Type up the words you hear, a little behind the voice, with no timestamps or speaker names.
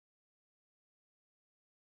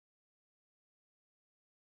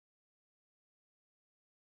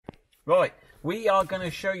Right, we are going to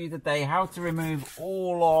show you today how to remove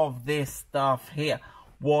all of this stuff here.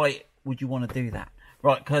 Why would you want to do that?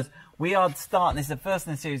 Right, because we are starting, this is the first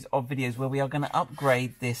in a series of videos where we are going to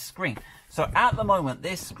upgrade this screen. So at the moment,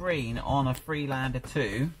 this screen on a Freelander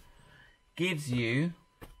 2 gives you,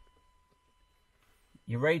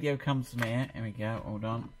 your radio comes from here, we go, hold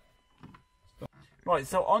on. Right,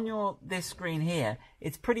 so on this screen here,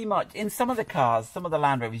 it's pretty much, in some of the cars, some of the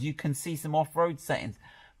Land Rovers, you can see some off-road settings.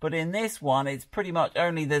 But in this one, it's pretty much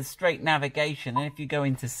only the straight navigation. And if you go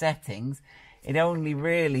into settings, it only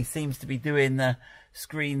really seems to be doing the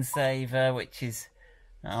screensaver, which is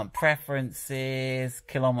preferences,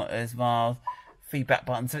 kilometers, miles, feedback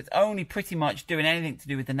button. So it's only pretty much doing anything to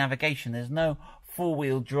do with the navigation. There's no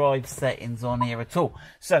four-wheel drive settings on here at all.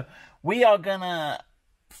 So we are going to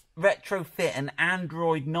retrofit an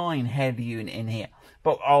Android 9 head unit in here.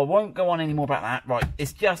 But I won't go on any more about that. Right,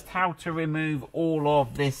 it's just how to remove all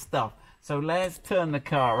of this stuff. So let's turn the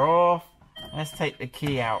car off. Let's take the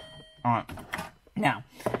key out. All right. Now,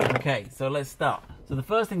 okay, so let's start. So the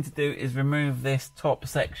first thing to do is remove this top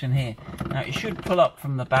section here. Now, it should pull up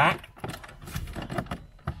from the back.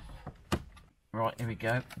 Right, here we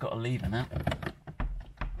go. Got a lever now.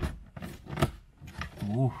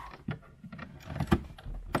 Ooh.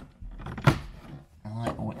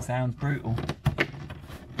 Alright, oh, it sounds brutal.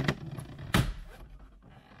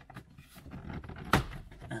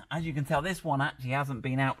 As you can tell, this one actually hasn't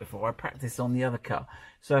been out before. I practiced on the other car.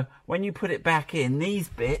 So when you put it back in, these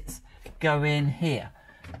bits go in here.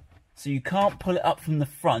 So you can't pull it up from the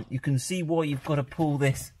front. You can see why you've got to pull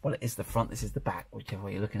this. Well, it is the front, this is the back, whichever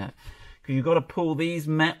way you're looking at. Because you've got to pull these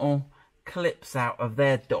metal clips out of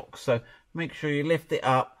their docks. So make sure you lift it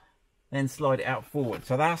up, then slide it out forward.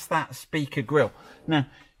 So that's that speaker grill. Now,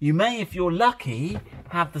 you may, if you're lucky,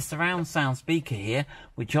 have the surround sound speaker here,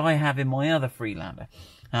 which I have in my other Freelander.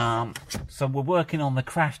 So we're working on the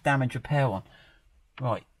crash damage repair one.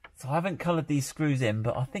 Right, so I haven't coloured these screws in,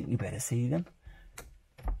 but I think you better see them.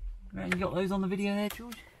 You got those on the video there,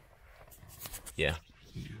 George? Yeah.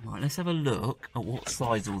 Right, let's have a look at what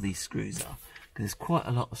size all these screws are, because there's quite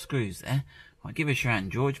a lot of screws there. Right, give us your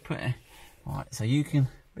hand, George. Put it. Right, so you can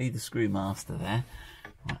be the screw master there.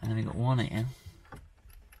 Right, and then we've got one here.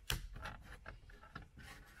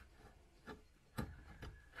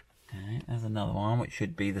 Okay, there's another one which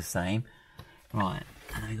should be the same. Right,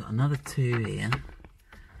 and then we've got another two here.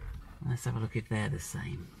 Let's have a look if they're the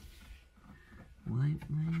same. Wait,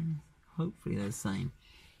 hopefully they're the same.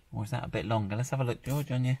 Or is that a bit longer? Let's have a look,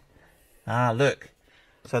 George, on you. Ah, look.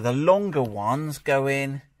 So the longer ones go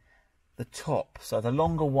in the top. So the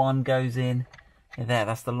longer one goes in there.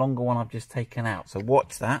 That's the longer one I've just taken out. So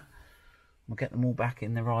watch that. We'll get them all back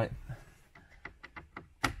in the right.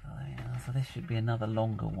 So this should be another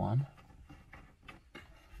longer one.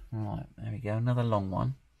 Right, there we go. Another long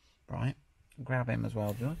one. Right. Grab him as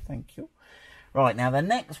well, George. Thank you. Right, now the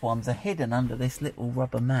next ones are hidden under this little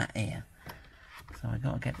rubber mat here. So I've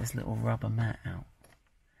got to get this little rubber mat out.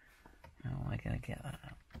 How am I going to get that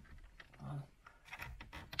out?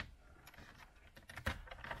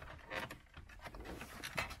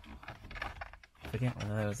 I forget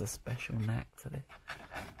whether there was a special knack to this.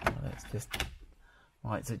 Well, it's just...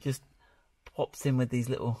 Right, so it just pops in with these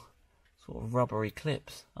little sort of rubbery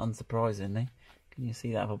clips, unsurprisingly. Can you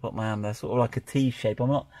see that if I put my hand there? Sort of like a T shape. I'm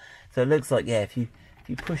not... So it looks like, yeah, if you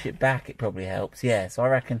push it back, it probably helps. Yeah, so I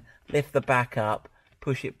reckon lift the back up,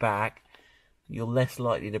 push it back, you're less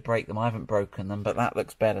likely to break them. I haven't broken them, but that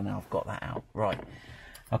looks better now I've got that out. Right.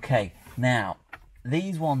 Okay, now,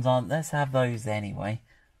 these ones aren't... Let's have those anyway.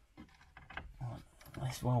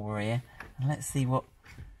 Let's, while we're here, and let's see what...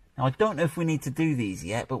 Now, I don't know if we need to do these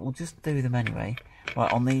yet, but we'll just do them anyway.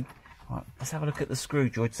 Right, I'll need... Right, let's have a look at the screw,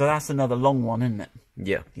 George. So that's another long one, isn't it?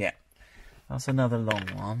 Yeah. Yeah. That's another long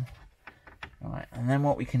one. Right, and then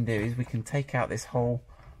what we can do is we can take out this whole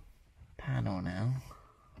panel now.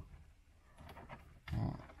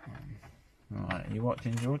 Right, are you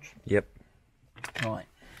watching, George? Yep. Right,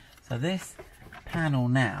 so this panel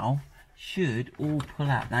now should all pull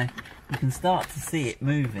out. Now, you can start to see it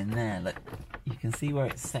moving there. Look, you can see where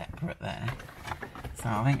it's separate there. So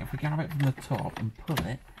I think if we grab it from the top and pull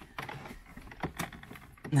it.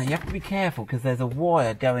 Now, you have to be careful because there's a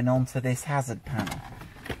wire going onto this hazard panel.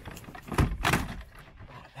 Right,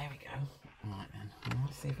 there we go. Right then,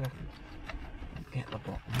 let's see if I can get the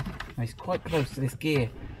bottom. Now, it's quite close to this gear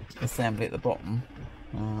assembly at the bottom.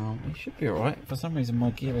 It should be alright. For some reason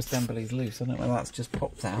my gear assembly is loose. I don't know whether that's just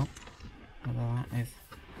popped out. Whether that is...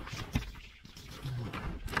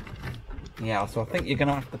 Yeah, so I think you're going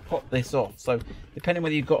to have to pop this off. So depending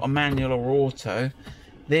whether you've got a manual or auto,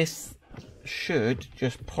 this should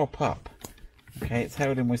just pop up. Okay, it's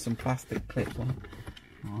held in with some plastic clips on.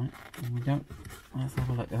 Alright, and we don't. Let's have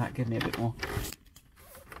a look at that. Give me a bit more.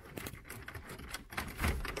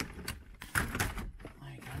 There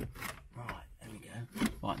you go. Right, there we go.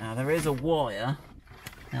 Right, now there is a wire.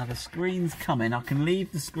 Now the screen's coming. I can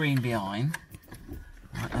leave the screen behind.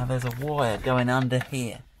 Right, now there's a wire going under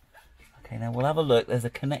here. Okay, now we'll have a look. There's a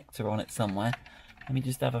connector on it somewhere. Let me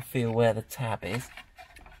just have a feel where the tab is.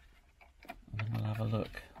 And then we'll have a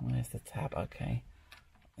look. Where's the tab? Okay.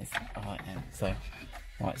 Alright then. So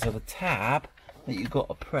the tab that you've got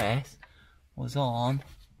to press was on.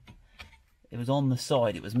 It was on the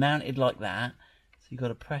side. It was mounted like that. So you've got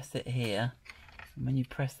to press it here. And when you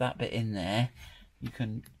press that bit in there, you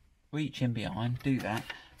can reach in behind, do that,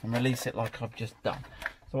 and release it like I've just done.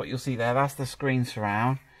 So what you'll see there, that's the screen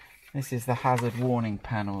surround. This is the hazard warning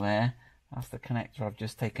panel there. That's the connector I've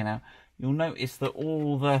just taken out. You'll notice that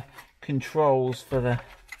all the controls for the,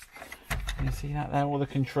 you see that there? All the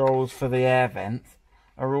controls for the air vent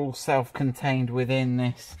are all self-contained within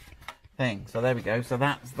this thing. So there we go. So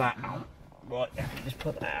that's that. Right, just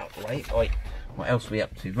put that out of the way. Right, what else are we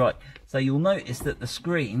up to? Right, so you'll notice that the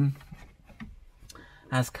screen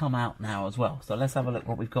has come out now as well. So let's have a look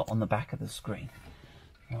what we've got on the back of the screen.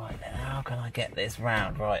 Right then, how can I get this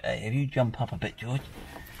round? Right, if you jump up a bit, George.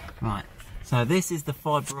 Right, so this is the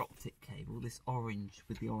fibre optic cable, this orange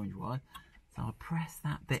with the orange wire. So I'll press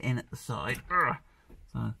that bit in at the side.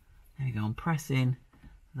 So there you go, I'm pressing.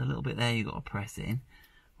 There's a little bit there you've got to press in.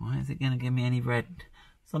 Right, is it going to give me any red?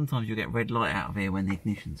 Sometimes you'll get red light out of here when the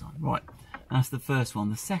ignition's on. Right, that's the first one.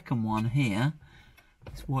 The second one here,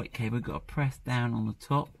 this white cable, you've got to press down on the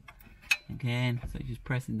top. Again, so you're just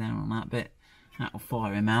pressing down on that bit. That will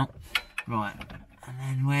fire him out. Right, and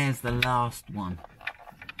then where's the last one?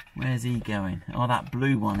 Where's he going? Oh, that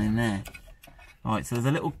blue one in there. Alright, so there's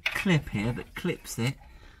a little clip here that clips it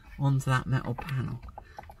onto that metal panel.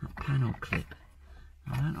 That panel clip.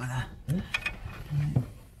 I don't know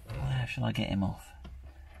where shall I get him off?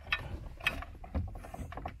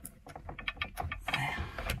 There.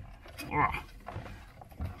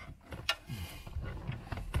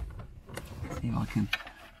 See if I can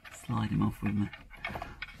slide him off with me.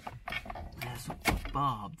 That's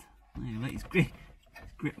barbed. There, look, he's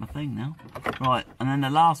grip my thing now. Right, and then the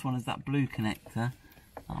last one is that blue connector.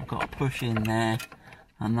 I've got to push in there,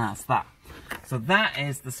 and that's that. So that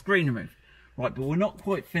is the screen removed. Right, but we're not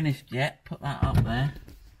quite finished yet. Put that up there.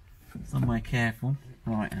 Somewhere careful.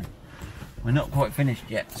 Right, we're not quite finished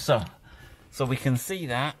yet. So we can see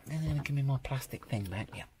that. And then give me my plastic thing back.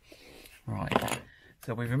 Yeah. Right.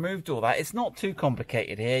 So we've removed all that. It's not too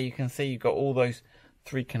complicated here. You can see you've got all those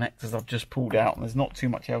 3 connectors I've just pulled out, and there's not too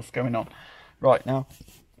much else going on. Right, now,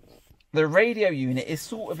 the radio unit is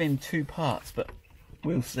sort of in 2 parts, but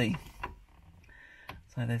we'll see.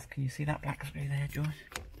 So can you see that black screw there, George?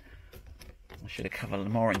 I should have covered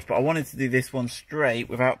them orange, but I wanted to do this one straight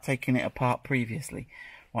without taking it apart previously.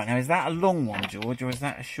 Right, now, is that a long one, George, or is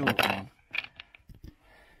that a short one?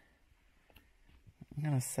 I'm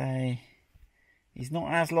going to say he's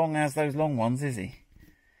not as long as those long ones, is he?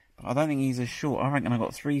 But I don't think he's as short. I reckon I've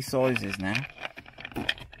got 3 sizes now.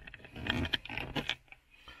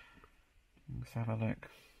 Let's have a look.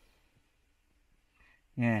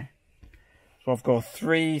 Yeah. So I've got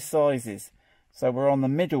 3 sizes. So we're on the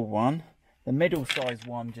middle one. The middle size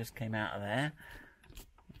one just came out of there.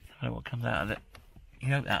 I don't know what comes out of it.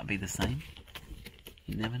 You hope that'll be the same.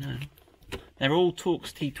 You never know. They're all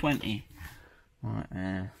Torx T20. Right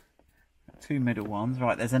there. 2 middle ones.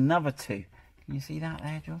 Right, there's another 2. Can you see that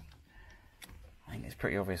there, John? I think it's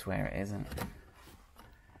pretty obvious where it is, isn't it?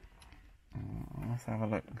 Let's have a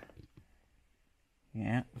look.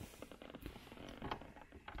 Yeah.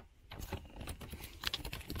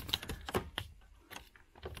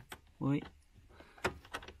 Wait.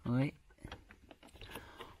 Wait.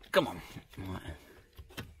 Come on. Right.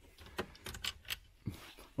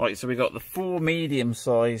 Right, so we got the 4 medium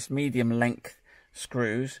length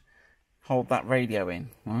screws. Hold that radio in.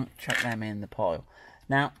 Right, chuck them in the pile.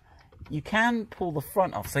 Now, you can pull the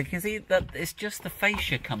front off, so you can see that it's just the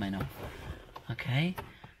fascia coming off. Okay,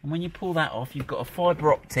 and when you pull that off, you've got a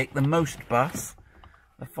fibre optic, the most bus.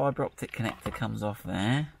 The fibre optic connector comes off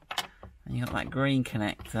there, and you've got that green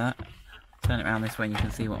connector. Turn it around this way and you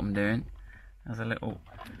can see what I'm doing. There's a little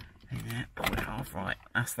thing there, pull it off. Right,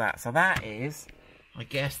 that's that. So that is, I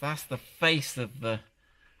guess that's the face of the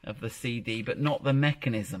CD, but not the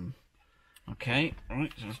mechanism. Okay,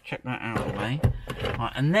 right, so let's check that out of the way.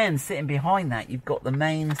 Right, and then sitting behind that, you've got the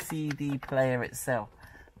main CD player itself.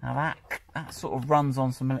 Now that sort of runs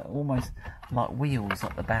on some almost like wheels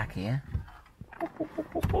at the back here.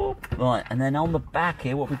 Right, and then on the back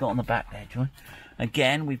here, what have we got on the back there, Joy?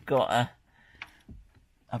 Again, we've got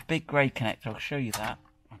a big grey connector. I'll show you that.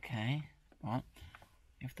 Okay, right.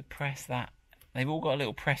 You have to press that. They've all got a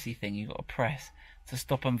little pressy thing you've got to press to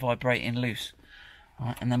stop them vibrating loose.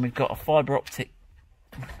 Right, and then we've got a fibre optic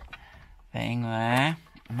thing there.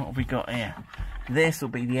 And what have we got here? This will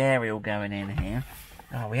be the aerial going in here.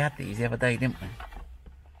 Oh, we had these the other day, didn't we?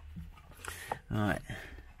 Right.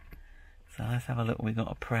 So let's have a look. We've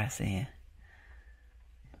got a press here.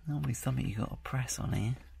 Normally something you've got to press on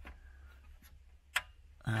here.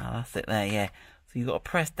 Ah, that's it there, yeah. So you've got to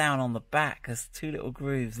press down on the back. There's two little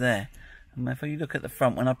grooves there. And if you look at the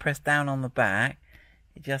front, when I press down on the back,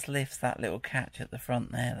 it just lifts that little catch at the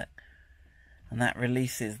front there. Look. And that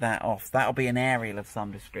releases that off. That'll be an aerial of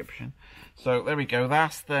some description. So there we go.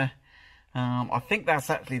 That's the... I think that's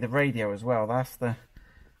actually the radio as well. That's the...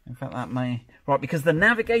 In fact, that may... Right, because the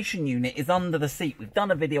navigation unit is under the seat. We've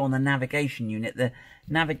done a video on the navigation unit. The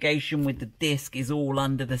navigation with the disc is all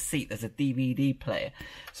under the seat. There's a DVD player.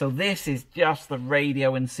 So this is just the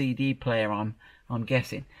radio and CD player, I'm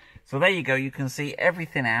guessing. So there you go. You can see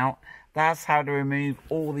everything out. That's how to remove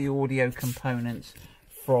all the audio components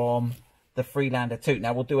from the Freelander 2.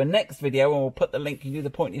 Now, we'll do a next video and we'll put the link. Can you do the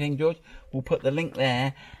pointy thing, George? We'll put the link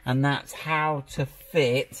there. And that's how to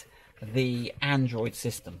fit the Android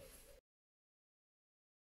system.